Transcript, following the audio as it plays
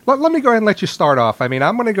Let me go ahead and let you start off. I mean,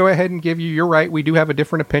 I'm going to go ahead and give you, you're right, we do have a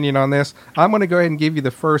different opinion on this. I'm going to go ahead and give you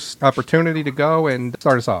the first opportunity to go and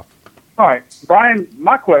start us off. All right, Bryan,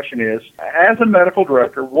 my question is, as a medical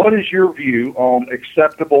director, what is your view on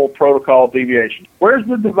acceptable protocol deviation? Where's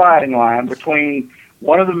the dividing line between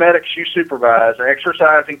one of the medics you supervise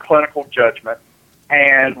exercising clinical judgment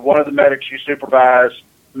and one of the medics you supervise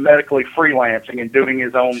medically freelancing and doing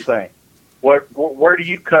his own thing? Where do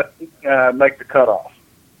you make the cutoff?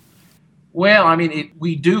 Well, I mean,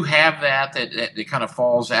 we do have that kind of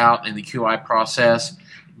falls out in the QI process.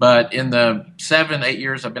 But in the 7-8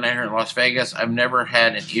 years I've been out here in Las Vegas, I've never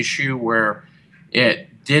had an issue where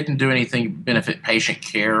it didn't do anything to benefit patient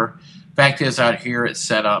care. Fact is, out here it's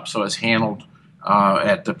set up so it's handled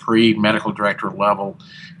at the pre-medical director level.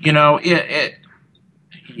 You know, it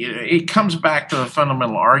comes back to the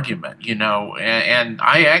fundamental argument, you know, and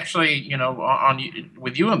I actually, you know,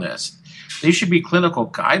 with you on this, these should be clinical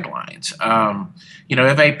guidelines. You know,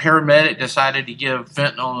 if a paramedic decided to give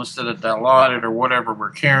fentanyl instead of Dilaudid or whatever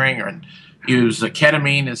we're carrying, or use the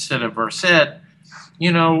ketamine instead of Versed,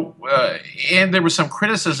 you know, and there was some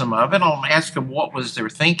criticism of it, I'll ask them what was their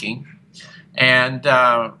thinking, and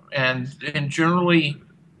generally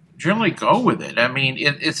go with it. I mean,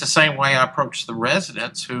 it's the same way I approach the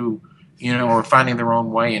residents who, you know, are finding their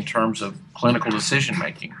own way in terms of clinical decision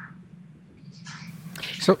making.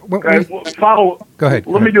 So go ahead.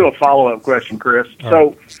 Let me do a follow-up question, Chris. All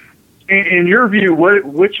right. In your view,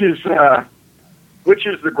 which is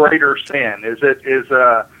the greater sin?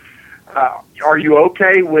 Are you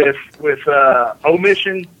okay with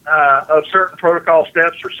omission of certain protocol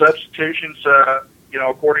steps or substitutions, you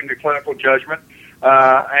know, according to clinical judgment?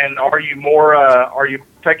 And are you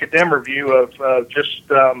take a dimmer view of just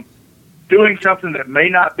doing something that may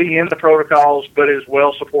not be in the protocols but is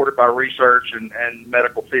well supported by research and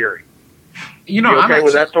medical theory? You know, you okay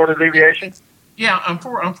with that sort of deviation? Yeah, I'm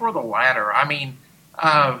for the latter. I mean,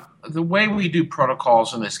 the way we do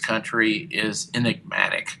protocols in this country is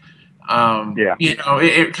enigmatic. You know,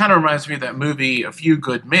 it kind of reminds me of that movie A Few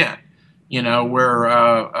Good Men, you know, where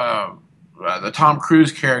the Tom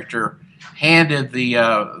Cruise character handed the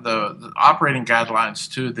operating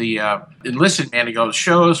guidelines to the enlisted man to go,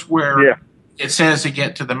 show us where it says to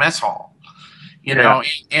get to the mess hall. You know,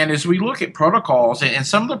 and as we look at protocols, and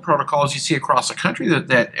some of the protocols you see across the country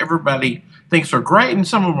that everybody thinks are great, and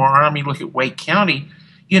some of them are. I mean, look at Wake County.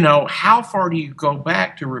 You know, how far do you go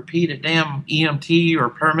back to repeat a damn EMT or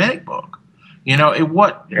paramedic book? You know,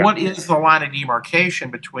 what is the line of demarcation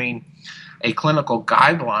between a clinical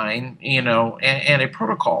guideline, you know, and a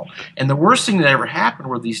protocol? And the worst thing that ever happened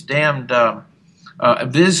were these damned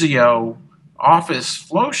Visio office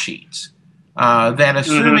flow sheets that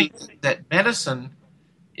assuming that medicine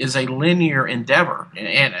is a linear endeavor.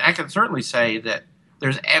 And I can certainly say that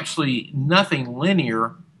there's absolutely nothing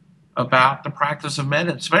linear about the practice of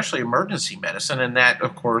medicine, especially emergency medicine, and that,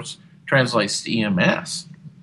 of course, translates to EMS.